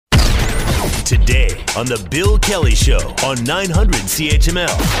today on The Bill Kelly Show on 900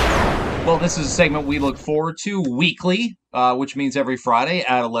 CHML. Well, this is a segment we look forward to weekly, which means every Friday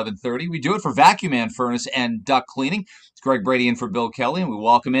at 11:30. We do it for Vacuum Man Furnace and Duct Cleaning. It's Greg Brady in for Bill Kelly, and we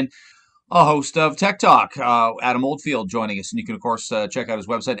welcome in a host of Tech Talk, Adam Oldfield, joining us. And you can, of course, check out his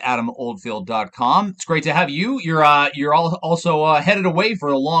website, adamoldfield.com. It's great to have you. You're all also headed away for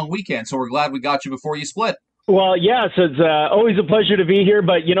a long weekend, so we're glad we got you before you split. Well, yes, it's always a pleasure to be here,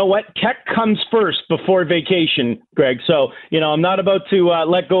 but you know what? Tech comes first before vacation, Greg. So, I'm not about to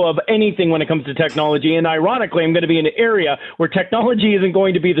let go of anything when it comes to technology. And ironically, I'm going to be in an area where technology isn't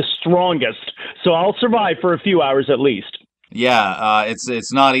going to be the strongest. So I'll survive for a few hours at least. Yeah,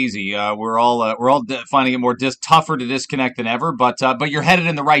 it's not easy. We're all finding it tougher to disconnect than ever. But you're headed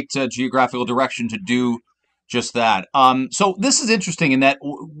in the right geographical direction to do just that. So this is interesting in that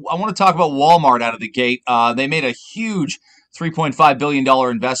I want to talk about Walmart out of the gate. They made a huge $3.5 billion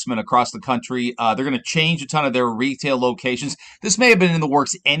investment across the country. They're going to change a ton of their retail locations. This may have been in the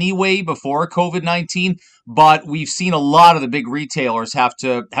works anyway before COVID-19, but we've seen a lot of the big retailers have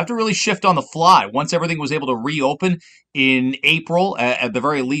to really shift on the fly. Once everything was able to reopen in April, at the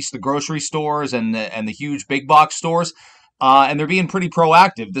very least, the grocery stores and the huge big box stores. And they're being pretty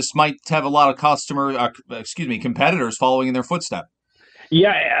proactive. This might have a lot of competitors following in their footsteps.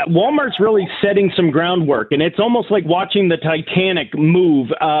 Yeah, Walmart's really setting some groundwork, and it's almost like watching the Titanic move,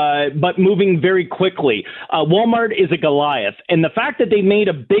 but moving very quickly. Walmart is a Goliath, and the fact that they made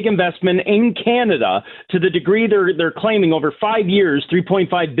a big investment in Canada to the degree they're claiming over 5 years,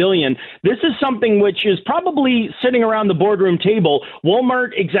 $3.5 billion, this is something which is probably sitting around the boardroom table.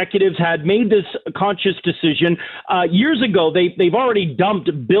 Walmart executives had made this conscious decision. Years ago, they've already dumped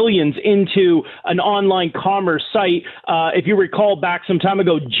billions into an online commerce site. If you recall back some time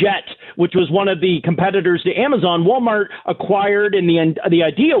ago, Jet, which was one of the competitors to Amazon, Walmart acquired, and the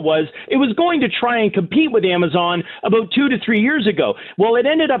idea was it was going to try and compete with Amazon about 2 to 3 years ago. Well, it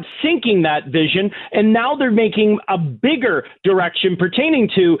ended up sinking that vision, and now they're making a bigger direction pertaining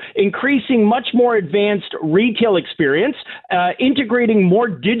to increasing much more advanced retail experience, integrating more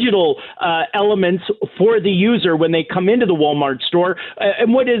digital elements for the user when they come into the Walmart store.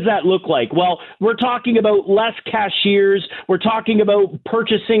 And what does that look like? Well, we're talking about less cashiers. We're talking about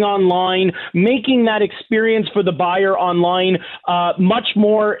purchasing online, making that experience for the buyer online much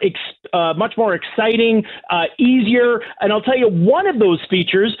more exciting, easier. And I'll tell you, one of those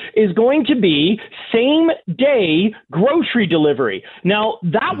features is going to be same-day grocery delivery. Now,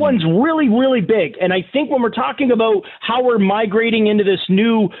 that one's really, really big. And I think when we're talking about how we're migrating into this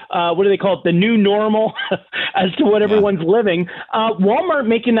new, what do they call it, the new normal as to what everyone's living, Walmart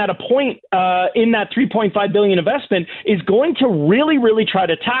making that a point in that $3.5 billion investment is going to really try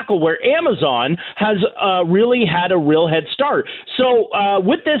to tackle where Amazon has really had a real head start. So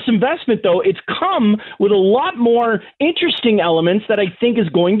with this investment, though, it's come with a lot more interesting elements that I think is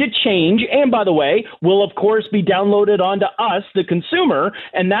going to change. And by the way, will of course be downloaded onto us, the consumer.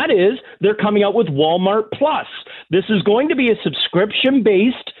 And that is they're coming out with Walmart Plus. This is going to be a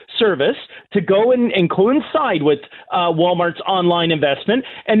subscription-based service to go and coincide with Walmart's online investment.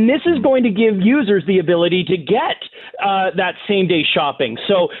 And this is going to give users the ability to get that same day shopping.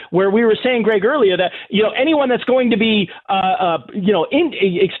 So where we were saying, Greg, earlier that, anyone that's going to be,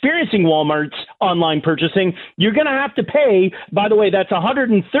 experiencing Walmart's online purchasing, you're going to have to pay, by the way, that's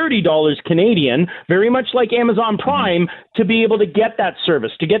 $130 Canadian, very much like Amazon Prime, to be able to get that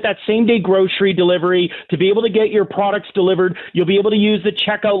service, to get that same day grocery delivery, to be able to get your products delivered. You'll be able to use the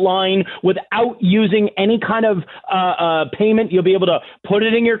checkout line without using any kind of payment. You'll be able to put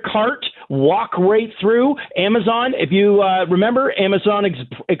it in your cart, walk right through. Amazon, if you remember, Amazon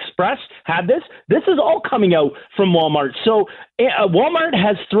Express had this. This is all coming out from Walmart. So Walmart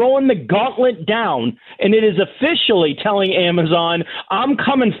has thrown the gauntlet down, and it is officially telling Amazon, I'm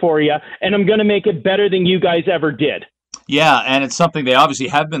coming for you, and I'm going to make it better than you guys ever did. Yeah, and it's something they obviously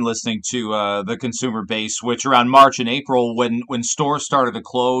have been listening to the consumer base, which around March and April, when stores started to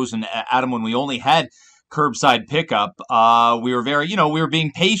close, and Adam, when we only had curbside pickup, we were we were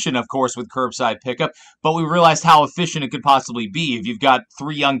being patient, of course, with curbside pickup, but we realized how efficient it could possibly be. If you've got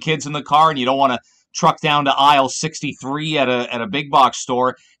 3 young kids in the car and you don't want to truck down to aisle 63 at a big box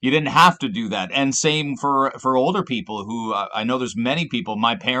store, you didn't have to do that. And same for older people who I know there's many people,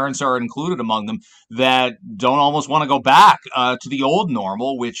 my parents are included among them, that don't almost want to go back to the old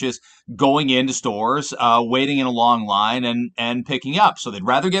normal, which is going into stores, waiting in a long line and picking up. So they'd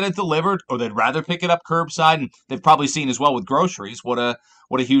rather get it delivered, or they'd rather pick it up curbside. And they've probably seen as well with groceries what a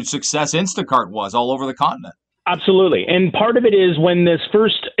huge success Instacart was all over the continent. Absolutely. And part of it is when this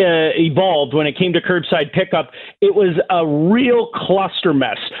first evolved, when it came to curbside pickup, it was a real cluster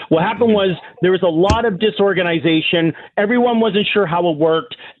mess. What happened was there was a lot of disorganization. Everyone wasn't sure how it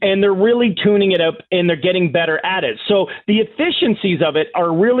worked, and they're really tuning it up, and they're getting better at it. So the efficiencies of it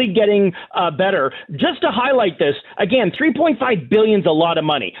are really getting better. Just to highlight this, again, $3.5 billion is a lot of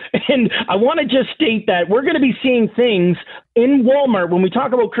money. And I want to just state that we're going to be seeing things in Walmart, when we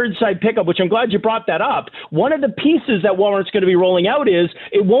talk about curbside pickup, which I'm glad you brought that up, one of the pieces that Walmart's going to be rolling out is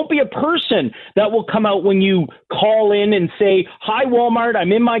it won't be a person that will come out when you call in and say, "Hi, Walmart,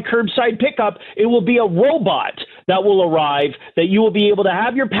 I'm in my curbside pickup." It will be a robot that will arrive, that you will be able to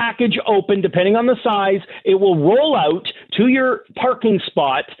have your package open, depending on the size. It will roll out to your parking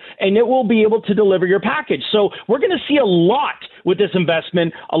spot, and it will be able to deliver your package. So we're going to see a lot with this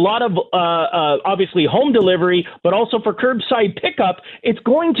investment, a lot of obviously home delivery, but also for curbside pickup. It's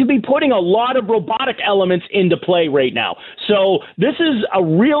going to be putting a lot of robotic elements into play right now. So this is a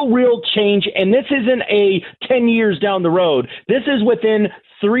real change, and this isn't a 10 years down the road. This is within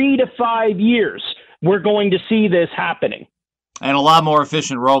 3 to 5 years. We're going to see this happening. And a lot more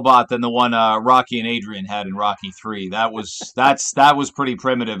efficient robot than the one Rocky and Adrian had in Rocky 3. That was pretty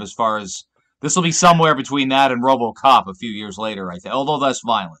primitive as far as. This will be somewhere between that and RoboCop a few years later, I think. Although less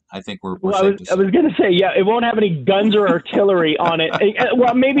violent, I think we're safe to say. I was going to say, yeah, it won't have any guns or artillery on it.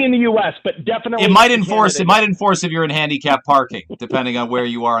 Well, maybe in the U.S., but definitely. It might enforce if you're in handicapped parking, depending on where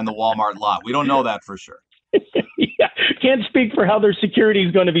you are in the Walmart lot. We don't know that for sure. Yeah, can't speak for how their security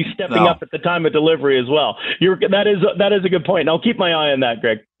is going to be stepping up at the time of delivery as well. That is a good point. And I'll keep my eye on that,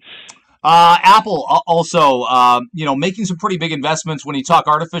 Greg. Apple also, making some pretty big investments. When you talk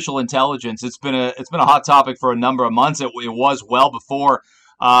artificial intelligence, it's been a hot topic for a number of months. It was well before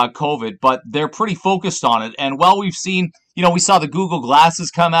COVID, but they're pretty focused on it. And while we've seen, we saw the Google glasses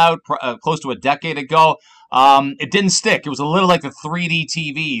come out close to a decade ago. It didn't stick. It was a little like the 3D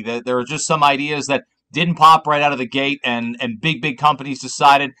TV. There were just some ideas that didn't pop right out of the gate, and big companies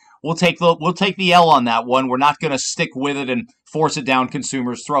decided we'll take the L on that one. We're not going to stick with it and force it down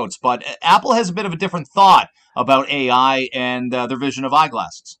consumers' throats. But Apple has a bit of a different thought about AI and their vision of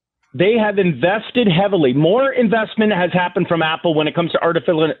eyeglasses. They have invested heavily. More investment has happened from Apple when it comes to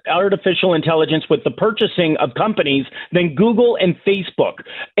artificial intelligence with the purchasing of companies than Google and Facebook.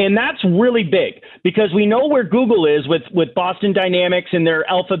 And that's really big because we know where Google is with Boston Dynamics and their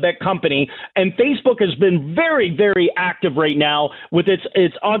Alphabet company. And Facebook has been very active right now with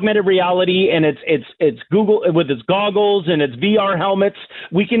its augmented reality and its Google with its goggles and its VR helmets.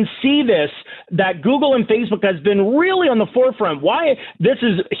 We can see this, that Google and Facebook has been really on the forefront. Why this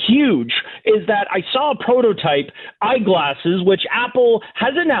is huge is that I saw a prototype eyeglasses, which Apple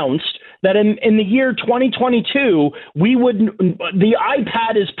has announced that in the year 2022, the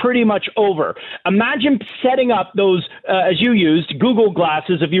iPad is pretty much over. Imagine setting up those, as you used, Google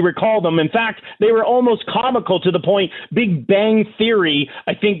glasses, if you recall them. In fact, they were almost comical to the point Big Bang Theory,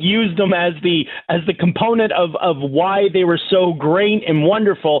 I think, used them as the component of why they were so great and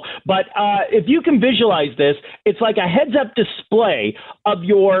wonderful. But if you can visualize this, it's like a heads-up display of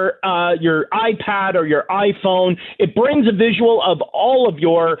your iPad or your iPhone. It brings a visual of all of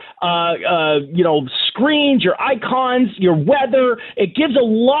your screens, your icons, your weather. It gives a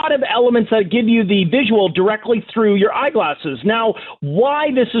lot of elements that give you the visual directly through your eyeglasses. Now, why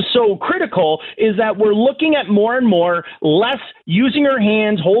this is so critical is that we're looking at more and more less using our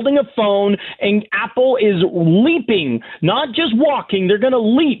hands, holding a phone, and Apple is leaping, not just walking, they're going to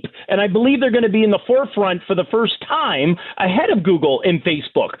leap. And I believe they're going to be in the forefront for the first time ahead of Google and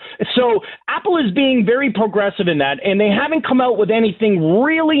Facebook. So Apple is being very progressive in that, and they haven't come out with anything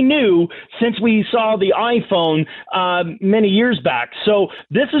really new since we saw the iPhone many years back. So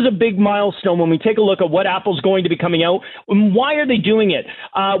this is a big milestone when we take a look at what Apple's going to be coming out. Why are they doing it?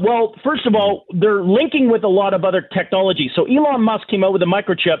 Well, first of all, they're linking with a lot of other technology. So Elon Musk came out with a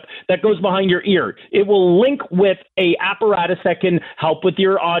microchip that goes behind your ear. It will link with a apparatus that can help with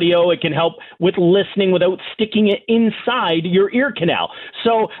your audio. It can help with listening without sticking it inside your ear canal.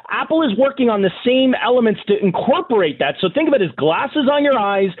 So Apple is working on the same elements to incorporate that. So think of it as glasses on your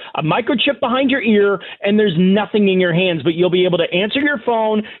eyes, a microchip behind your ear, and there's nothing in your hands, but you'll be able to answer your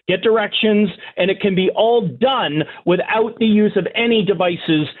phone, get directions, and it can be all done without the use of any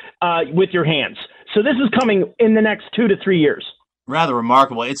devices with your hands. So this is coming in the next 2 to 3 years. Rather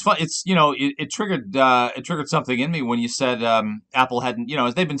remarkable. It's fun. It's it triggered something in me when you said Apple hadn't,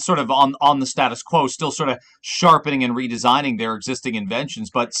 they've been sort of on the status quo, still sort of sharpening and redesigning their existing inventions.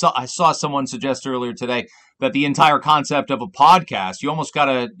 But I saw someone suggest earlier today that the entire concept of a podcast, you almost got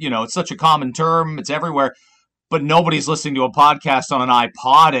to, it's such a common term, it's everywhere. but nobody's listening to a podcast on an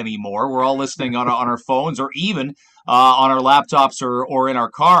iPod anymore. We're all listening on our phones, or even on our laptops or in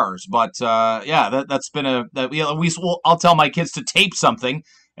our cars. But that's been I'll tell my kids to tape something,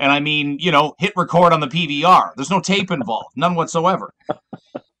 and I mean, hit record on the PVR. There's no tape involved, none whatsoever.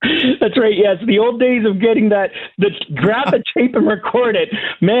 That's right. Yes, the old days of getting grab the tape and record it.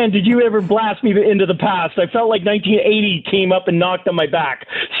 Man, did you ever blast me into the past? I felt like 1980 came up and knocked on my back.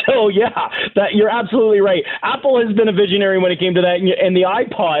 So you're absolutely right. Apple has been a visionary when it came to that, and the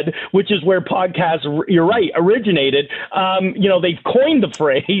iPod, which is where podcasts, you're right, originated. They've coined the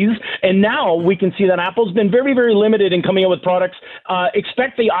phrase, and now we can see that Apple's been very, very limited in coming out with products.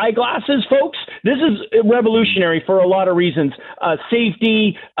 Expect the eyeglasses, folks. This is revolutionary for a lot of reasons.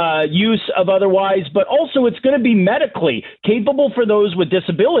 Safety, use of otherwise, but also it's going to be medically capable for those with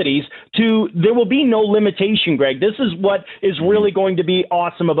disabilities. There will be no limitation, Greg. This is what is really going to be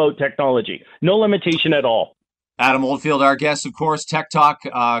awesome about technology. No limitation at all. Adam Oldfield, our guest, of course. Tech Talk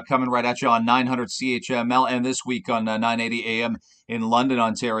coming right at you on 900 CHML and this week on 980 AM in London,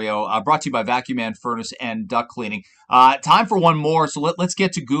 Ontario. Brought to you by Vacuum Man Furnace and Duct Cleaning. Time for one more, so let's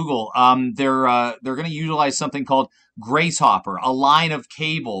get to Google. They're going to utilize something called Grace Hopper, a line of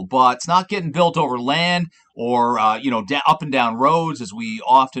cable, but it's not getting built over land or up and down roads, as we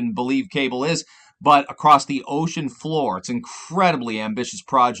often believe cable is, but across the ocean floor. It's an incredibly ambitious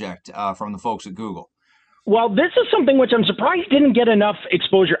project from the folks at Google. Well, this is something which I'm surprised didn't get enough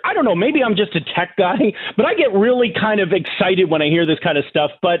exposure. I don't know, maybe I'm just a tech guy, but I get really kind of excited when I hear this kind of stuff.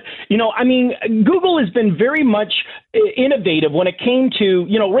 But, Google has been very much innovative when it came to,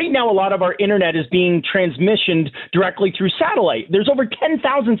 right now a lot of our internet is being transmissioned directly through satellite. There's over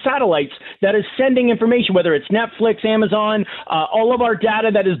 10,000 satellites that is sending information, whether it's Netflix, Amazon, all of our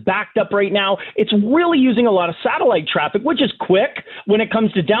data that is backed up right now. It's really using a lot of satellite traffic, which is quick when it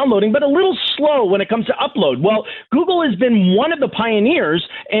comes to downloading, but a little slow when it comes to upload. Well, Google has been one of the pioneers,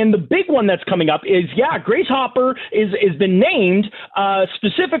 and the big one that's coming up is, Grace Hopper has been named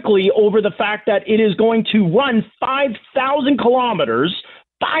specifically over the fact that it is going to run 5,000 kilometers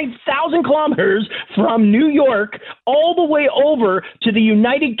from New York all the way over to the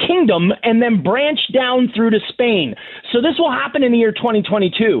United Kingdom and then branch down through to Spain. So this will happen in the year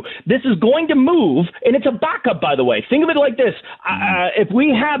 2022. This is going to move, and it's a backup, by the way. Think of it like this. If we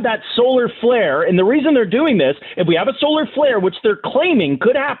have that solar flare, and the reason they're doing this, if we have a solar flare, which they're claiming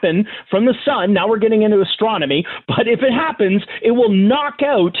could happen from the sun, now we're getting into astronomy, but if it happens, it will knock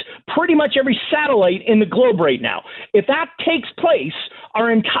out pretty much every satellite in the globe right now. If that takes place,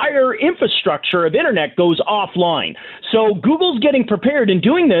 our entire infrastructure of internet goes offline. So Google's getting prepared, and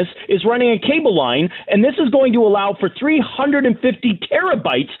doing this is running a cable line, and this is going to allow for 350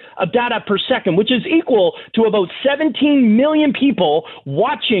 terabytes of data per second, which is equal to about 17 million people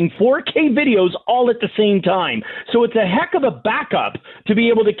watching 4K videos all at the same time. So it's a heck of a backup to be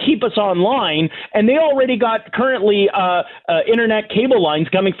able to keep us online, and they already got currently internet cable lines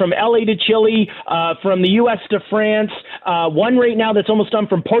coming from LA to Chile, from the US to France, one right now that's almost done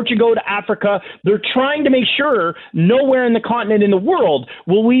from Portugal to Africa. They're trying to make sure nowhere in the continent in the world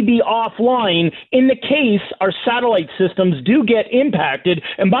will we be offline in the case our satellite systems do get impacted.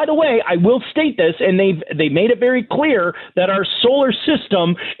 And by the way, I will state this, and they made it very clear that our solar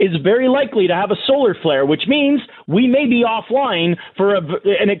system is very likely to have a solar flare, which means we may be offline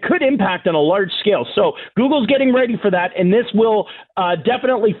and it could impact on a large scale. So Google's getting ready for that, and this will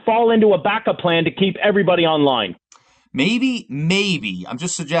definitely fall into a backup plan to keep everybody online. Maybe, I'm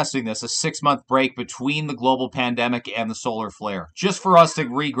just suggesting this, a 6-month break between the global pandemic and the solar flare, just for us to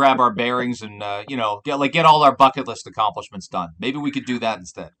re-grab our bearings and, get all our bucket list accomplishments done. Maybe we could do that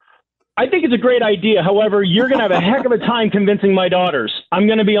instead. I think it's a great idea. However, you're going to have a heck of a time convincing my daughters. I'm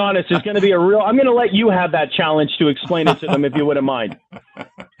going to be honest. It's going to be I'm going to let you have that challenge to explain it to them, if you wouldn't mind.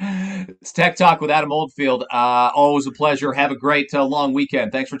 It's Tech Talk with Adam Oldfield. Always a pleasure. Have a great long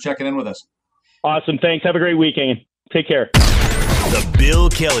weekend. Thanks for checking in with us. Awesome. Thanks. Have a great weekend. Take care. The Bill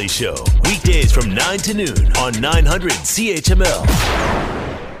Kelly Show, weekdays from 9 to noon on 900 CHML.